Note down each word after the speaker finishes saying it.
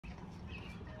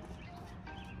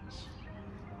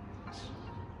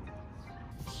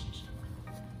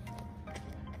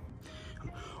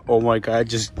Oh my god,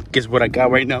 just guess what I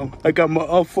got right now? I got my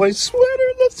off-white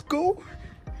sweater. Let's go.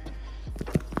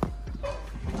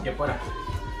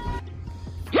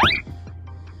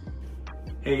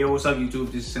 Hey yo, what's up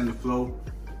YouTube? This is Sendo Flow.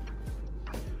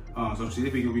 So today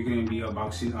video we're gonna be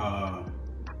unboxing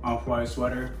off-white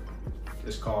sweater.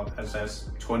 It's called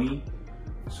SS20.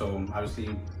 So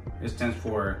obviously it stands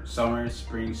for summer,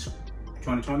 spring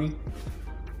 2020.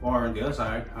 Or on the other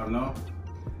side, I don't know.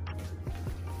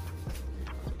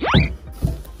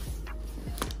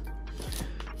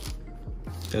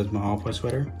 That's my off-white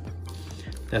sweater.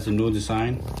 That's a new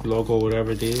design, logo,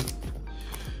 whatever it is.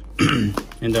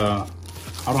 And I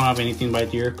don't have anything right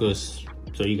here, cause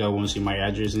so you guys want to see my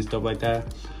address and stuff like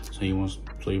that. So you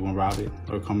won't rob it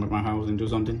or come at my house and do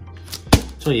something.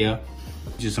 So yeah,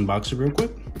 just unbox it real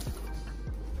quick.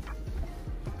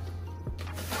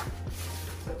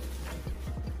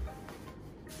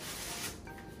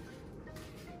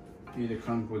 Either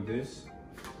comes with this.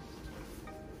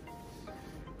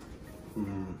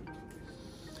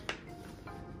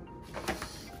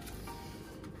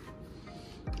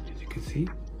 As you can see.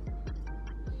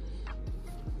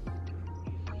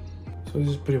 So this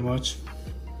is pretty much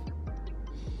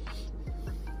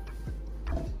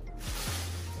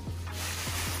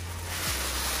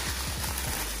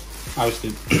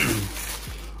obviously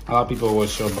a lot of people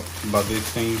always show about this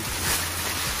thing.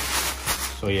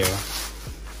 So yeah.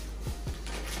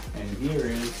 And here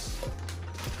is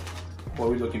what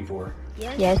we're looking for.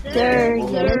 Yes, sir.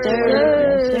 Yes,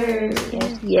 sir.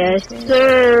 Yes, sir. Yes,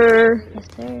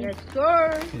 sir. Yes, sir.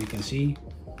 As you can see.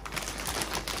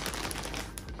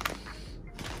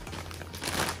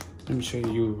 Let me show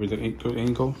you with the good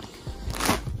angle.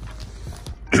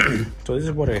 So this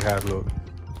is what I have, look.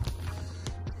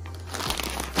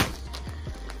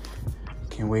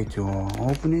 Can't wait to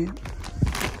open it.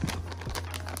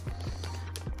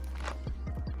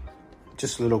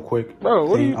 Just a little quick bro,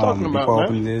 what thing, are you talking about, before man?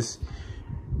 opening this.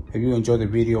 If you enjoyed the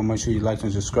video, make sure you like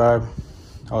and subscribe.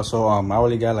 Also, I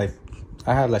only got I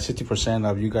had like 60%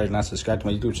 of you guys not subscribed to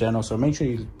my YouTube channel, so make sure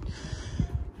you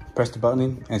press the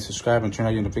button and subscribe and turn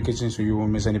on your notifications so you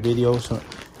won't miss any videos. So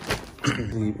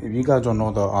if you guys don't know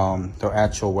the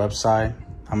actual website,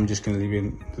 I'm just gonna leave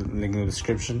it the link in the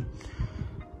description,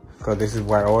 because this is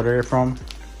where I ordered it from.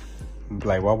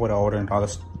 Like, what would I order in other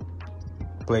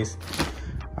place?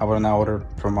 I would not order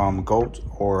from Goat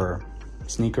or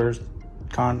Sneakers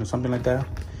Con or something like that.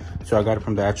 So I got it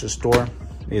from the actual store.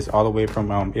 It's all the way from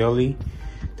Italy.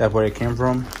 That's where it came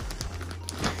from.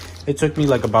 It took me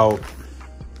like about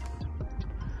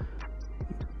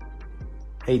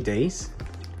 8 days,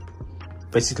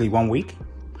 basically 1 week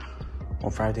or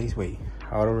 5 days. Wait,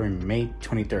 I ordered in May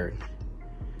 23rd.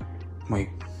 Wait,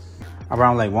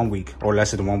 around like 1 week or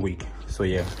less than 1 week. So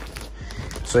yeah,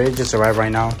 so it just arrived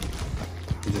right now.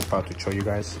 I'm just about to show you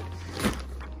guys.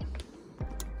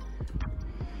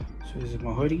 So this is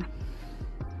my hoodie.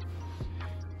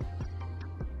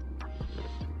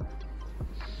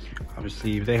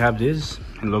 Obviously, if they have this,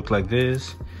 it look like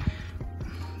this.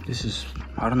 This is,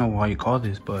 I don't know how you call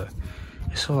this, but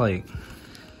it's so like,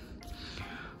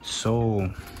 so,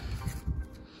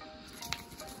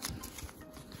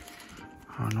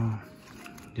 I don't know.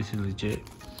 This is legit.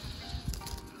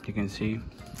 You can see.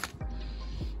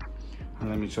 And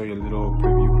let me show you a little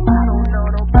preview.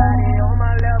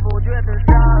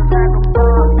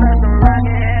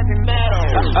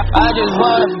 I just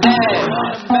want a bag,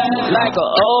 like an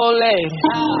old lady.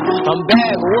 I'm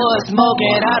backwood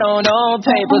smoking, I don't own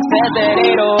paper, set that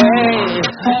 808.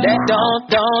 That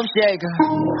don't shake her.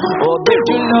 Oh, bitch,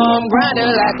 you know I'm grinding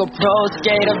like a pro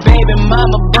skater. Baby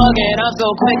mama bugging, I'm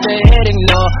so quick to hit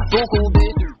ignore. Buku,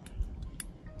 bitch.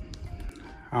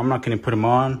 I'm not gonna put them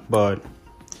on, but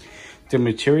the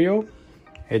material,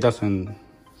 it doesn't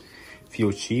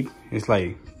feel cheap. It's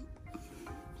like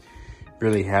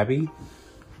really heavy.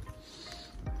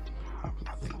 I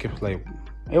think it's like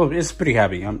it's pretty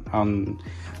heavy.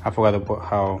 I forgot about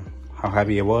how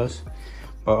heavy it was,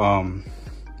 but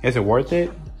is it worth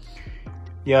it?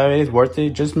 Yeah, it is worth it.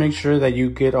 Just make sure that you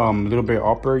get a little bit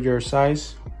upper your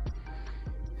size,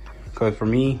 because for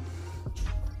me,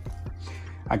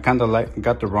 I kind of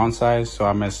got the wrong size, so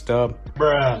I messed up.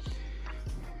 Bruh.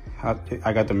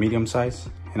 I got the medium size,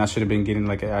 and I should have been getting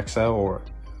like an XL or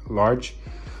large.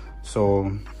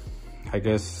 So I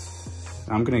guess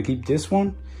I'm gonna keep this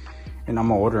one, and I'm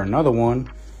gonna order another one.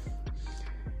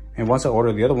 And once I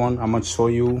order the other one, I'm gonna show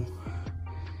you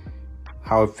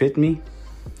how it fit me.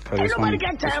 Cause this one,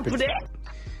 got time for that.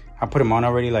 I put them on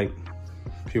already like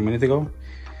a few minutes ago,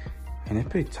 and it's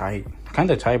pretty tight.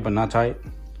 Kind of tight, but not tight.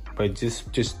 But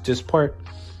just this part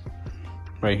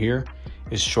right here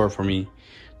is short for me.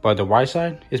 but the wide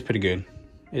side is pretty good.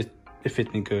 It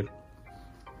fits me good.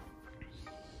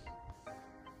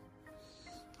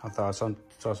 I thought I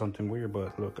saw something weird,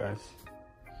 but look, guys.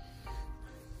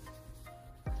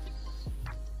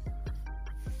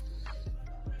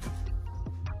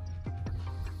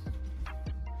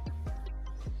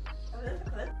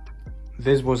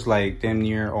 This was like damn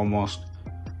near almost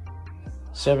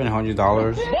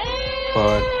 $700,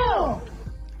 but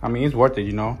I mean, it's worth it,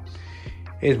 you know.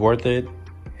 It's worth it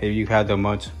if you had that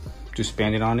much to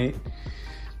spend it on it,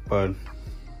 but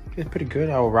it's pretty good.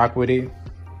 I will rock with it,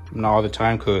 not all the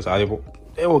time, because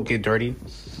it will get dirty.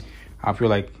 I feel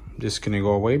like this is gonna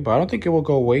go away, but I don't think it will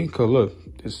go away, because look,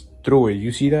 it's through it.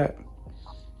 You see that?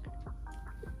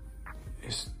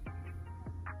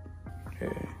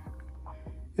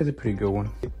 It's a pretty good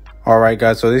one. All right,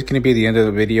 guys, so this is gonna be the end of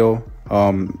the video.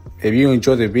 If you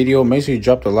enjoyed the video, make sure you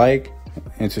drop the like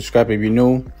and subscribe if you're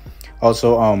new.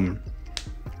 Also,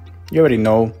 you already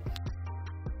know.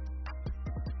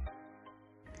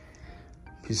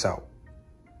 Peace out.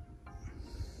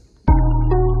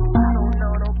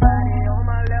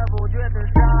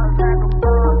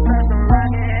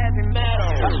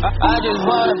 I just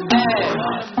want a bag,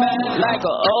 like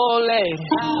an old lady.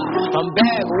 I'm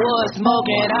backwoods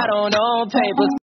smoking, I don't own papers.